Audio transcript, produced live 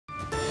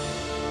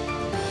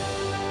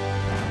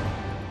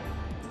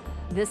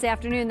This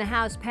afternoon, the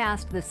House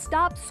passed the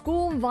Stop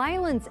School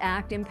Violence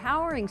Act,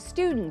 empowering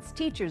students,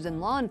 teachers, and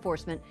law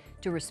enforcement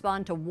to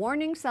respond to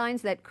warning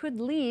signs that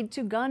could lead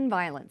to gun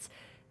violence.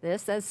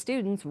 This as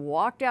students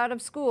walked out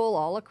of school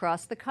all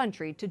across the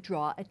country to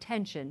draw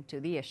attention to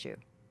the issue.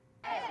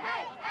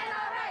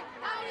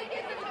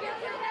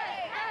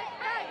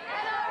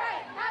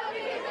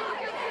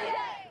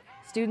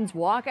 Students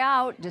walk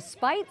out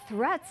despite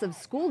threats of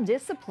school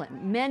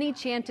discipline. Many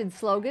chanted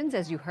slogans,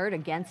 as you heard,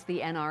 against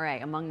the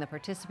NRA. Among the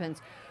participants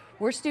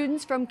were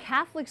students from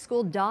Catholic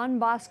school Don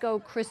Bosco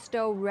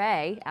Cristo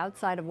Rey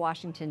outside of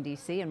Washington,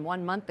 D.C. And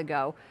 1 month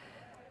ago,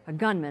 a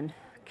gunman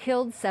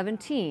killed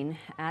 17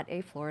 at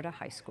a Florida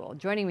high school.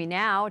 Joining me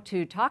now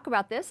to talk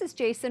about this is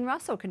Jason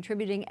Russell,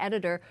 contributing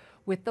editor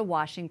with the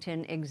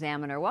Washington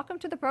Examiner. Welcome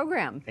to the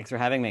program. Thanks for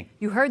having me.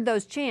 You heard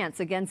those chants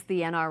against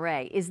the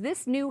NRA. Is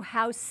this new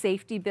House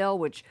safety bill,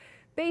 which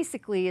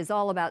basically is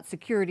all about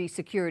security,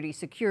 security,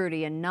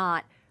 security, and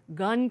not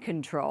gun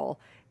control,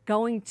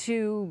 going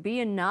to be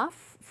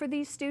enough for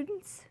these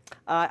students?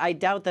 I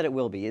doubt that it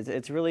will be.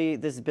 It's really,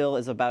 this bill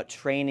is about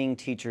training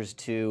teachers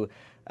to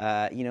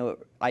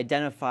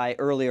identify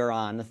earlier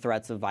on the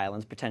threats of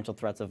violence, potential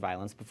threats of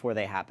violence before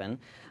they happen.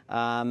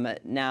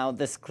 Now,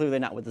 this is clearly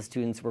not what the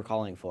students were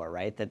calling for,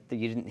 right? That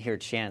you didn't hear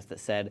chants that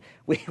said,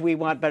 we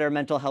want better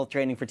mental health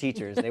training for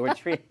teachers. They were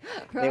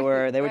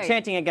they were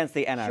chanting against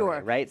the NRA,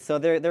 sure. Right? So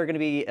they're going to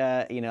be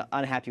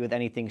unhappy with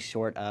anything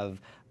short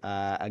of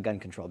a gun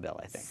control bill,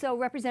 I think. So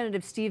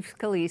Representative Steve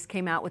Scalise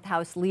came out with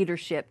House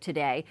leadership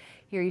today.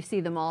 Here you see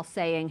them all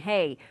saying,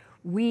 hey,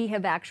 we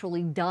have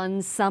actually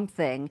done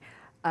something.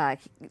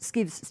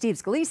 Steve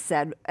Scalise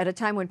said, at a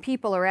time when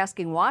people are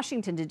asking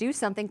Washington to do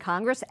something,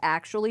 Congress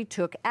actually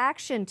took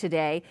action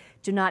today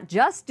to not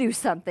just do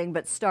something,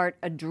 but start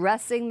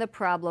addressing the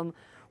problem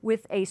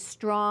with a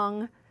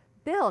strong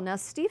bill. Now,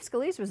 Steve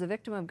Scalise was a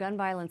victim of gun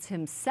violence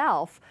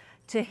himself.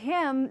 To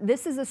him,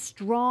 this is a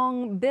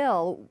strong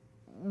bill.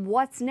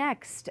 What's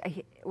next?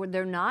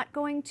 They're not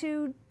going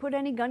to put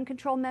any gun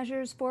control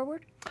measures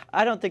forward?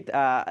 I don't think.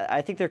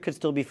 I think there could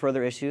still be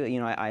further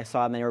issue. I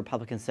saw many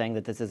Republicans saying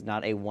that this is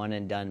not a one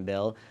and done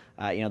bill.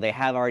 They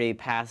have already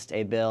passed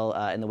a bill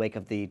in the wake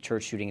of the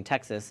church shooting in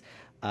Texas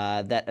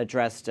that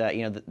addressed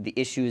the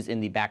issues in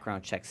the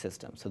background check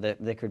system, so that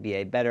there could be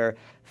a better,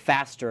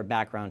 faster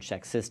background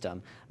check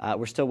system.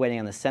 We're still waiting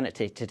on the Senate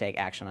to take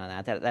action on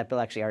that. That bill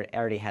actually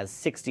already has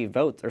 60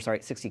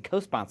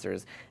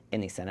 co-sponsors in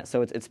the Senate,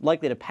 so it's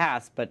likely to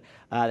pass, but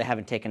they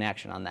haven't taken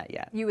action on that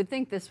yet. You would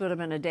think this would have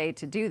been a day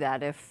to do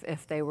that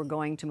if they were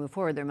going to move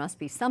forward. There must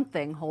be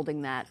something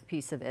holding that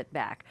piece of it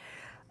back.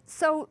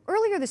 So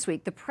earlier this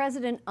week, the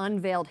president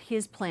unveiled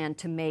his plan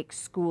to make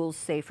schools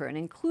safer, and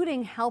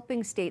including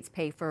helping states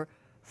pay for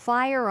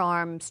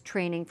firearms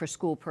training for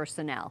school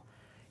personnel.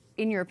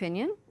 In your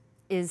opinion,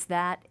 is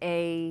that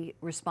a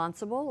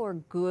responsible or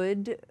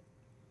good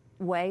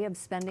way of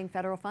spending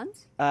federal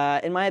funds?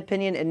 In my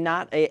opinion, and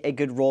not a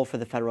good role for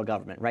the federal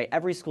government, right?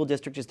 Every school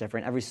district is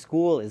different. Every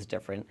school is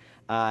different.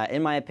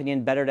 In my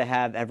opinion, better to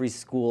have every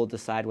school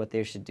decide what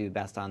they should do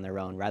best on their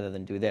own rather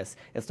than do this.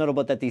 It's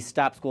notable that the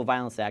Stop School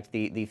Violence Act,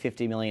 the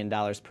 $50 million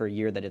per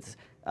year that it's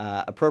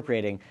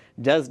appropriating,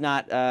 does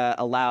not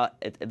allow,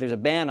 there's a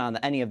ban on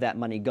any of that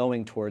money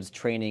going towards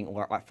training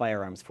or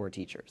firearms for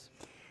teachers.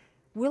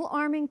 Will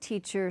arming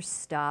teachers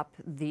stop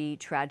the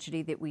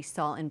tragedy that we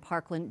saw in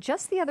Parkland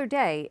just the other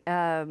day,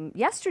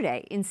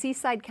 yesterday in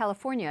Seaside,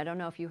 California? I don't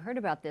know if you heard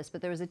about this, but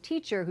there was a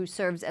teacher who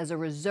serves as a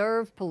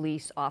reserve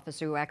police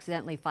officer who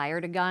accidentally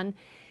fired a gun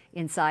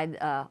inside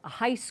a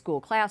high school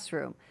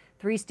classroom.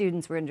 3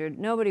 students were injured.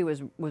 Nobody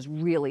was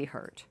really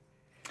hurt.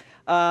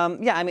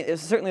 Yeah, I mean,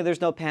 certainly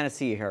there's no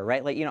panacea here,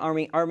 right? Like,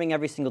 arming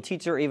every single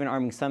teacher, even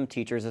arming some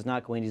teachers, is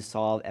not going to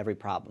solve every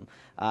problem.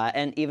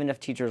 And even if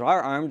teachers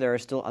are armed, there are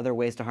still other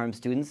ways to harm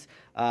students,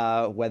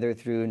 whether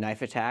through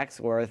knife attacks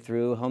or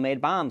through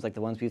homemade bombs, like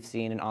the ones we've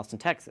seen in Austin,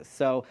 Texas.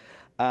 So,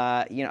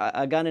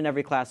 a gun in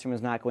every classroom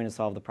is not going to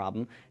solve the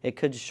problem. It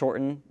could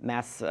shorten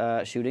mass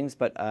shootings,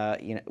 but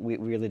we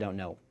really don't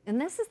know. And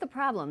this is the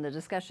problem. The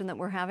discussion that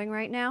we're having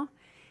right now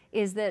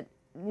is that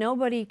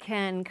nobody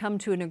can come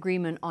to an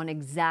agreement on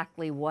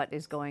exactly what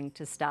is going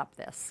to stop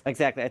this.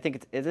 Exactly. I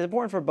think it's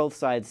important for both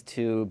sides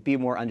to be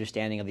more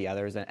understanding of the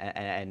others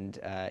and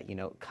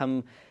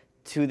come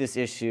to this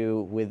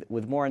issue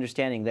with more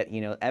understanding that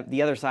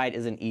the other side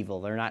isn't evil.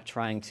 They're not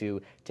trying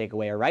to take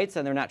away our rights,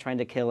 and they're not trying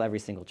to kill every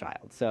single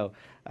child. So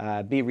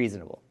be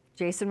reasonable.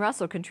 Jason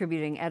Russell,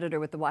 contributing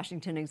editor with the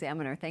Washington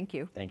Examiner. Thank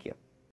you. Thank you.